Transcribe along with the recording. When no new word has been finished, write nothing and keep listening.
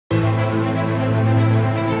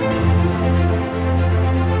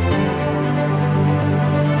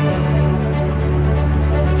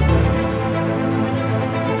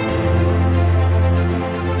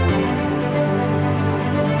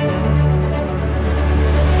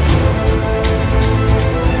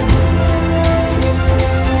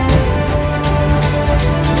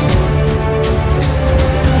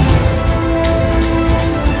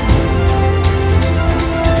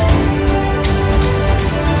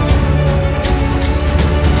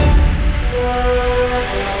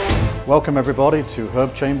Welcome everybody to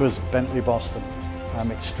Herb Chambers, Bentley, Boston.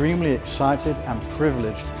 I'm extremely excited and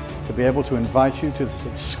privileged to be able to invite you to this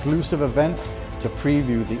exclusive event to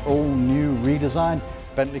preview the all-new redesigned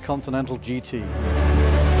Bentley Continental GT.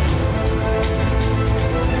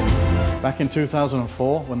 Back in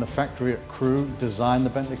 2004, when the factory at Crewe designed the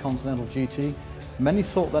Bentley Continental GT, many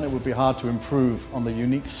thought that it would be hard to improve on the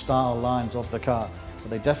unique style lines of the car, but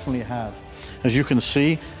they definitely have. As you can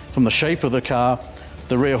see from the shape of the car,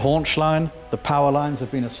 the rear haunch line, the power lines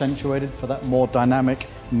have been accentuated for that more dynamic,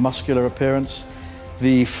 muscular appearance.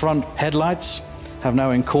 The front headlights have now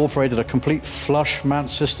incorporated a complete flush mount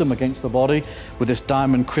system against the body with this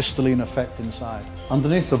diamond crystalline effect inside.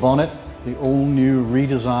 Underneath the bonnet, the all-new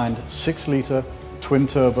redesigned 6-litre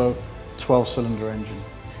twin-turbo 12-cylinder engine.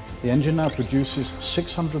 The engine now produces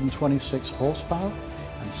 626 horsepower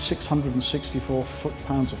and 664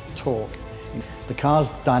 foot-pounds of torque. The car's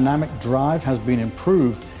dynamic drive has been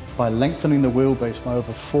improved by lengthening the wheelbase by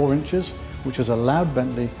over 4 inches, which has allowed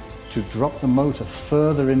Bentley to drop the motor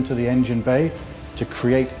further into the engine bay to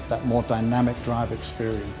create that more dynamic drive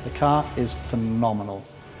experience. The car is phenomenal.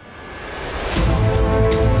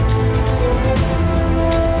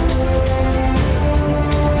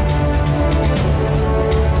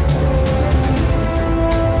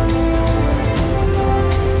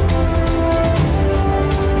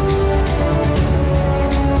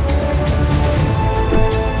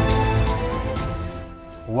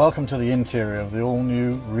 Welcome to the interior of the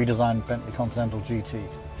all-new redesigned Bentley Continental GT.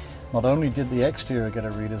 Not only did the exterior get a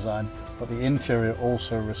redesign, but the interior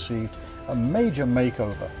also received a major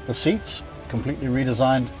makeover. The seats completely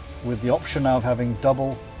redesigned with the option now of having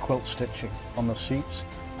double quilt stitching on the seats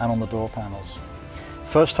and on the door panels.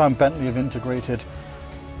 First time Bentley have integrated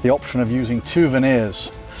the option of using 2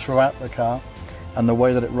 veneers throughout the car and the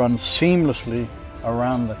way that it runs seamlessly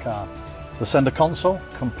around the car. The center console,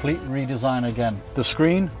 complete redesign again. The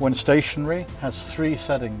screen, when stationary, has 3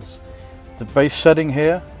 settings. The base setting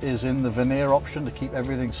here is in the veneer option to keep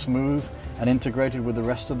everything smooth and integrated with the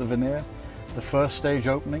rest of the veneer. The first stage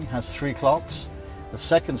opening has 3 clocks. The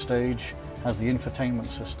second stage has the infotainment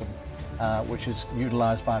system, which is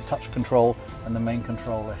utilized via touch control and the main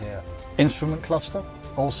controller here. Instrument cluster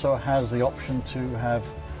also has the option to have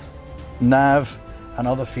nav and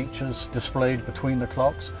other features displayed between the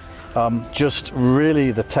clocks. Just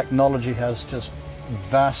really, the technology has just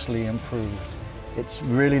vastly improved. It's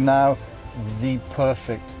really now the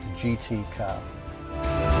perfect GT car.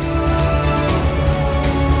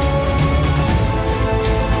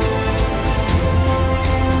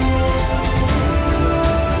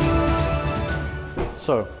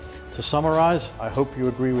 So, to summarize, I hope you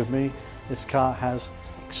agree with me, this car has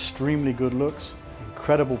extremely good looks,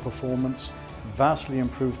 incredible performance, vastly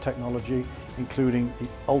improved technology, including the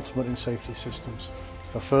ultimate in safety systems.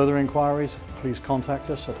 For further inquiries, please contact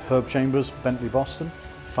us at Herb Chambers, Bentley, Boston,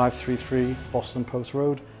 533 Boston Post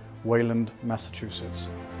Road, Wayland, Massachusetts.